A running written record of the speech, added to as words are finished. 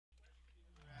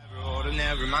but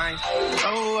never mind.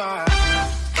 Oh,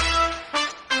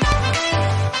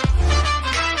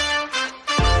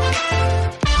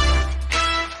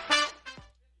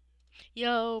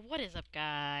 Yo, what is up,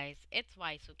 guys? It's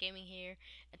YSO Gaming here,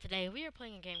 and today we are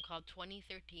playing a game called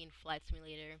 2013 Flight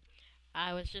Simulator.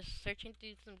 I was just searching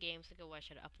through some games to go what I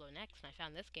should upload next, and I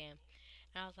found this game,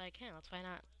 and I was like, hey, why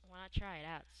not try it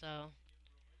out? So,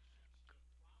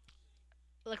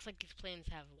 it looks like these planes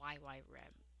have YY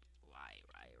Reb.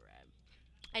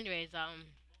 Anyways, I'm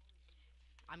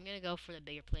gonna go for the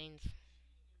bigger planes,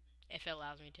 if it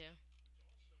allows me to.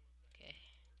 Okay,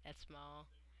 that's small.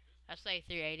 That's the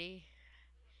A380.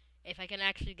 If I can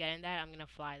actually get in that, I'm gonna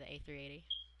fly the A380.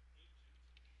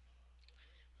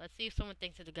 Let's see if someone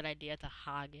thinks it's a good idea to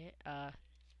hog it.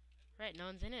 Right, no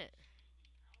one's in it.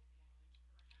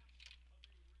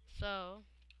 So,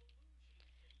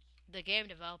 the game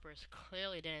developers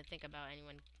clearly didn't think about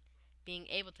anyone being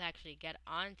able to actually get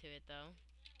onto it, though.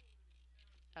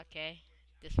 Okay,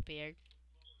 disappeared.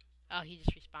 Oh, he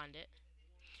just respawned it.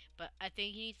 But I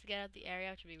think he needs to get out of the area,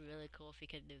 which would be really cool if he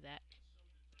could do that.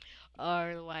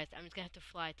 Or otherwise, I'm just gonna have to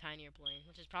fly a tinier plane,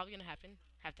 which is probably gonna happen.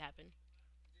 Have to happen.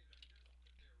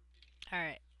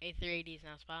 Alright, A380 is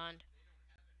now spawned.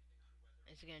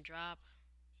 Is it gonna drop?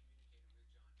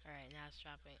 Alright, now it's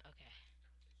dropping. Okay.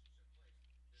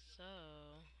 So,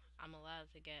 I'm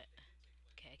allowed to get...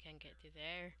 Okay, I can't get through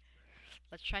there.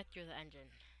 Let's try through the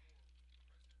engine.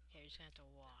 Okay, you're just gonna have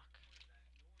to walk.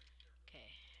 Okay,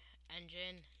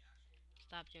 engine,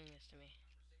 stop doing this to me.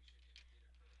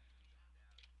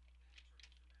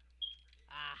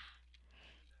 Ah,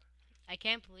 I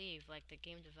can't believe, like, the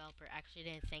game developer actually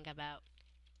didn't think about...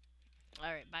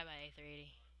 Alright, bye-bye,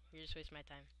 A380. You're just wasting my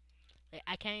time. Like,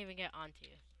 I can't even get onto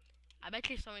you. I bet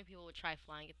you so many people would try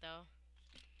flying it, though.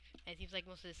 And it seems like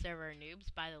most of the server are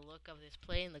noobs. By the look of this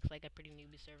plane, looks like a pretty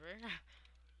newbie server.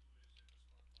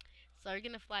 So we're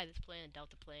gonna fly this plane, a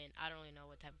Delta plane. I don't really know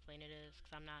what type of plane it is,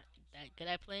 because I'm not that good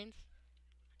at planes.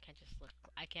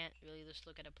 I can't really just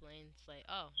look at a plane. It's like,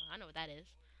 oh, I know what that is.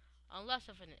 Unless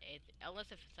if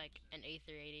it's like an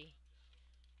A380.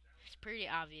 It's pretty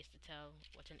obvious to tell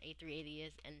what an A380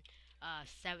 is and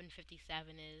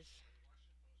 757 is.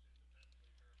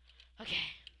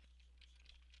 Okay.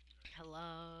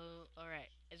 Hello.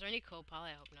 Alright. Is there any co-pilot?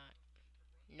 I hope not.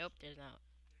 Nope, there's not.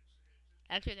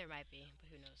 Actually, there might be, but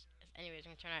who knows. Anyways,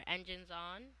 I'm gonna turn our engines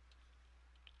on.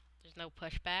 There's no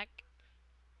pushback.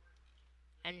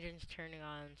 Engines turning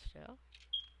on still.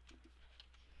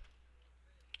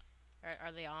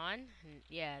 Are they on?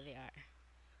 Yeah, they are.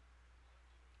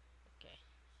 Okay.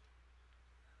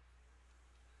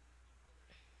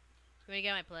 You wanna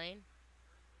get my plane?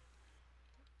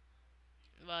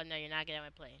 Well, no, you're not getting my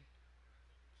plane.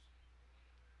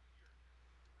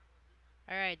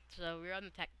 Alright, so we're on the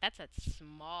tech. That's a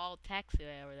small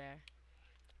taxiway over there.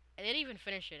 I didn't even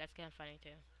finish it. That's kind of funny,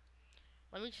 too.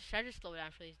 Should I just slow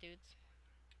down for these dudes?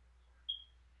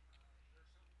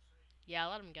 Yeah,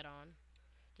 I'll let them get on.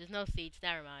 There's no seats,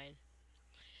 never mind.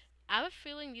 I have a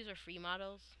feeling these are free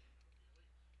models.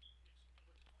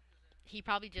 He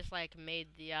probably just, like,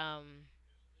 made the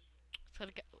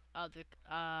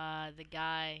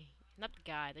guy, not the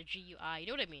guy, the GUI, you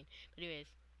know what I mean? But anyways,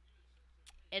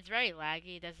 it's very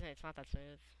laggy, it's not that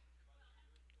smooth.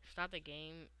 It's not the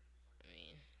game, I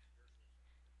mean,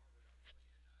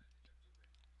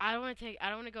 I don't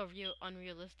want to go real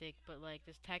unrealistic, but, like,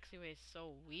 this taxiway is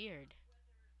so weird.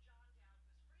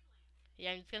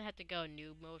 Yeah, I'm just gonna have to go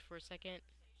noob mode for a second.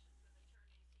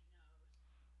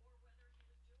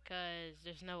 Because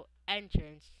there's no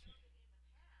entrance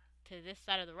to this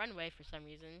side of the runway for some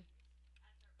reason.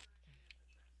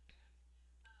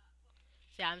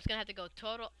 So yeah, I'm just gonna have to go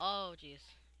total. Oh, jeez.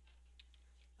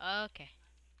 Okay.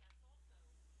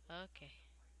 Okay.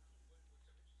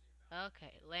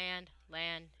 Okay. Land.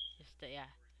 Just, yeah.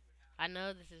 I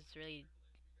know this is really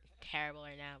terrible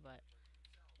right now, but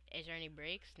is there any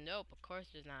brakes? Nope, of course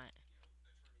there's not.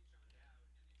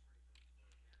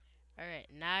 Alright,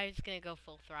 now I'm just gonna go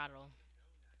full throttle.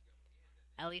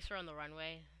 At least we're on the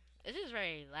runway. This is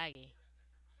very laggy.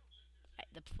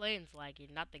 The plane's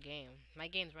laggy, not the game. My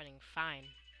game's running fine.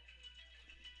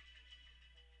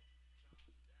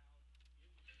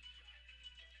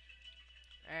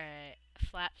 Alright,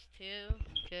 flaps 2.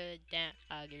 Good, down,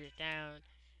 gears down.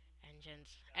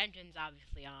 Engines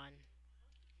obviously on.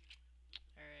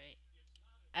 Alright.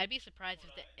 I'd be surprised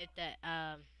if the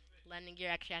landing gear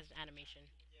actually has an animation.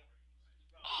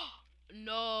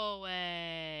 No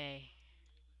way.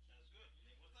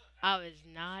 I was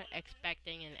not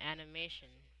expecting an animation.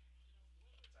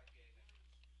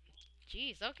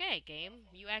 Jeez, okay, game.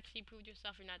 You actually proved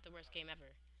yourself you're not the worst game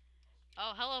ever.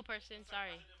 Oh, hello, person.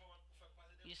 Sorry.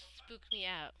 You spooked me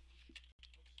out.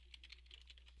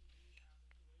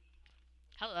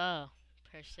 Hello,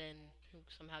 person who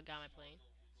somehow got my plane.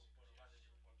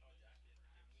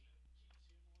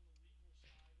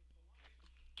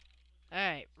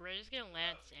 Alright, we're just gonna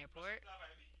land at this airport.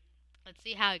 Let's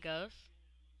see how it goes.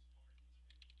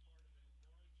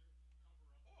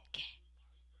 Okay.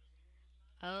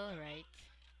 Alright.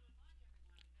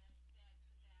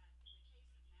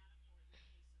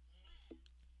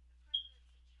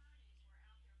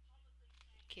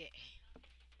 Okay.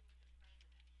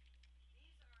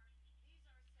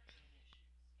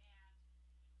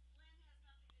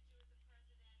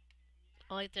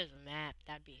 Only if there's a map,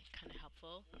 that'd be kind of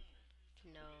helpful to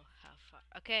know how far.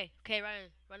 Okay, okay,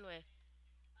 runway.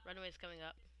 Runway's coming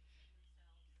up.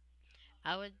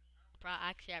 I would,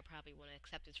 actually, I probably wouldn't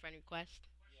accept his friend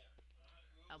request.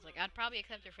 I was like, I'd probably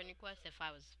accept your friend request if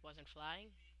I wasn't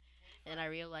flying. And then I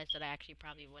realized that I actually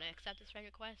probably wouldn't accept his friend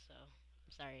request, so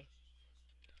I'm sorry.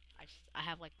 I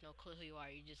have like no clue who you are.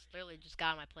 You just literally just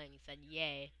got on my plane. You said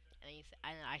yay, and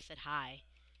then I said hi,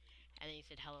 and then you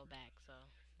said hello back. So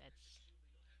that's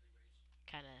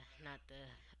kind of not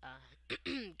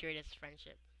the greatest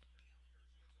friendship.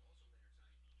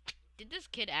 Did this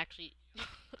kid actually?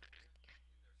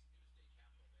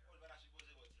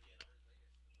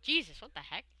 Jesus, what the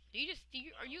heck? Are you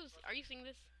seeing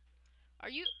this? Are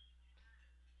you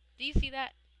do you see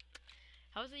that?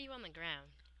 How is it you on the ground?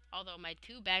 Although my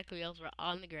two back wheels were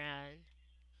on the ground.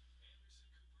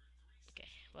 Okay,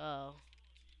 well,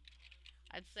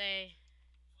 I'd say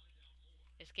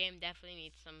this game definitely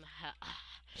needs some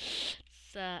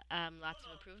lots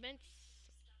of improvements.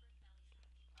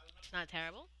 It's not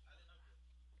terrible.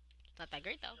 It's not that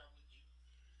great though.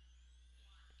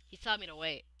 He's telling me to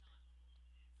wait.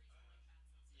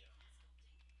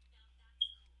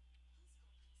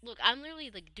 Look, I'm literally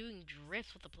like doing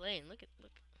drifts with the plane. Look.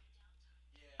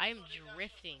 I am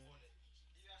drifting.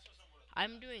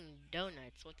 I'm doing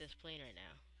donuts with this plane right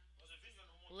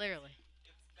now. Literally.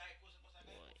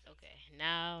 Okay,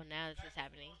 now this is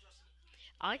happening.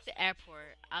 I like the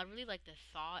airport. I really like the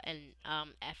thought and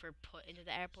effort put into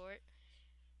the airport.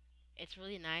 It's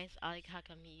really nice. I like how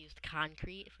come he used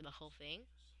concrete for the whole thing.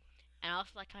 And I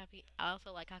also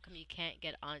like how come you can't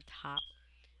get on top.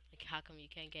 Like how come you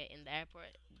can't get in the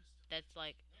airport? That's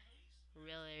like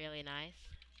really nice.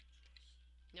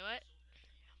 You know what?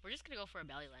 We're just gonna go for a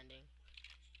belly landing.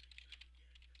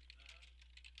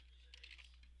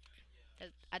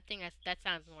 I think that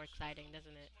sounds more exciting,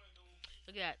 doesn't it?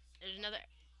 Look at that. There's another.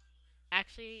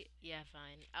 Actually, yeah,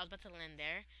 fine. I was about to land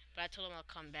there, but I told him I'll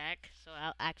come back, so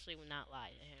I'll actually not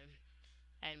lie to him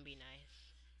and be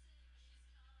nice.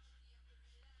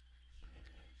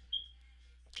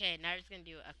 Okay, now we're just gonna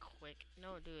do a quick.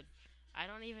 No, dude, I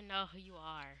don't even know who you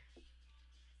are.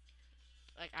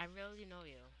 Like, I really know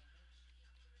you.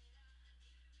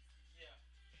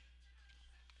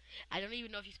 I don't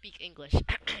even know if you speak English.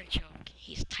 Joke.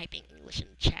 He's typing English in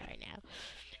the chat right now.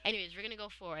 Anyways, we're gonna go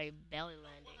for a belly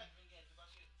landing.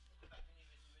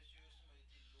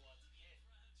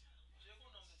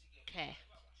 Okay.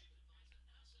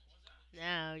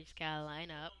 Now you just gotta line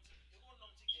up.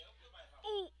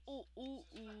 Ooh.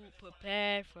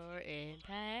 Prepare for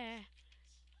impact.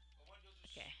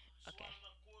 Okay, okay.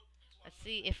 Let's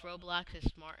see if Roblox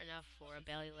is smart enough for a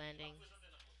belly landing.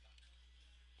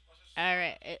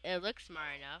 Alright, it looks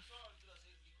smart enough.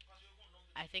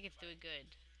 I think it's doing good.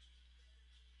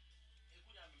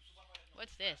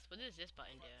 What's this? What does this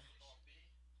button do?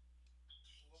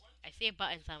 I see a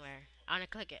button somewhere. I wanna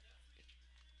click it.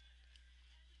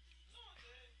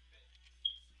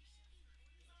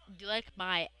 Do you like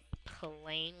my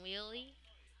plane wheelie?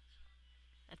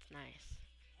 That's nice.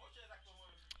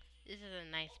 This is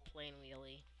a nice plane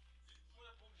wheelie.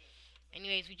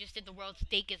 Anyways, we just did the world's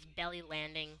steakest belly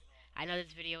landing. I know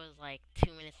this video is like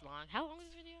 2 minutes long. How long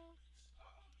is this video?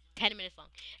 10 minutes long.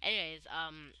 Anyways,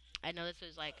 I know this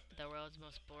was like the world's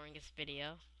most boringest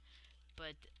video,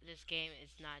 but this game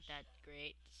is not that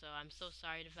great. So I'm so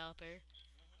sorry, developer.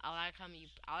 I like how come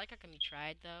you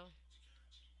tried though,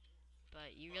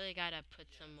 but you really gotta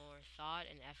put some more thought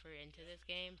and effort into this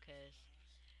game, cause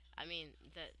I mean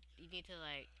that you need to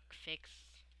like fix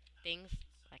things.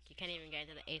 Like you can't even get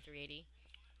into the A380.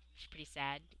 It's pretty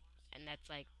sad, and that's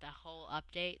like the whole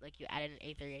update. Like you added an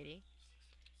A380.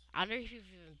 I wonder if you've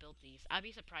even built these. I'd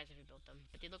be surprised if you built them,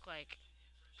 but they look like.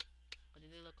 What do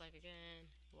they look like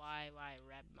again? Why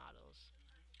Reb models?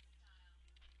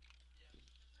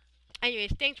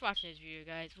 Anyways, thanks for watching this video,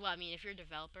 guys. Well, I mean, if you're a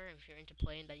developer, if you're into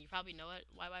playing, then you probably know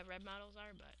what Red models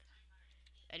are. But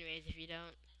anyways, if you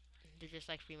don't, They're just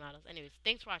like free models. Anyways,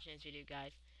 thanks for watching this video,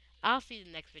 guys. I'll see you in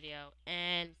the next video,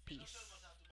 and peace.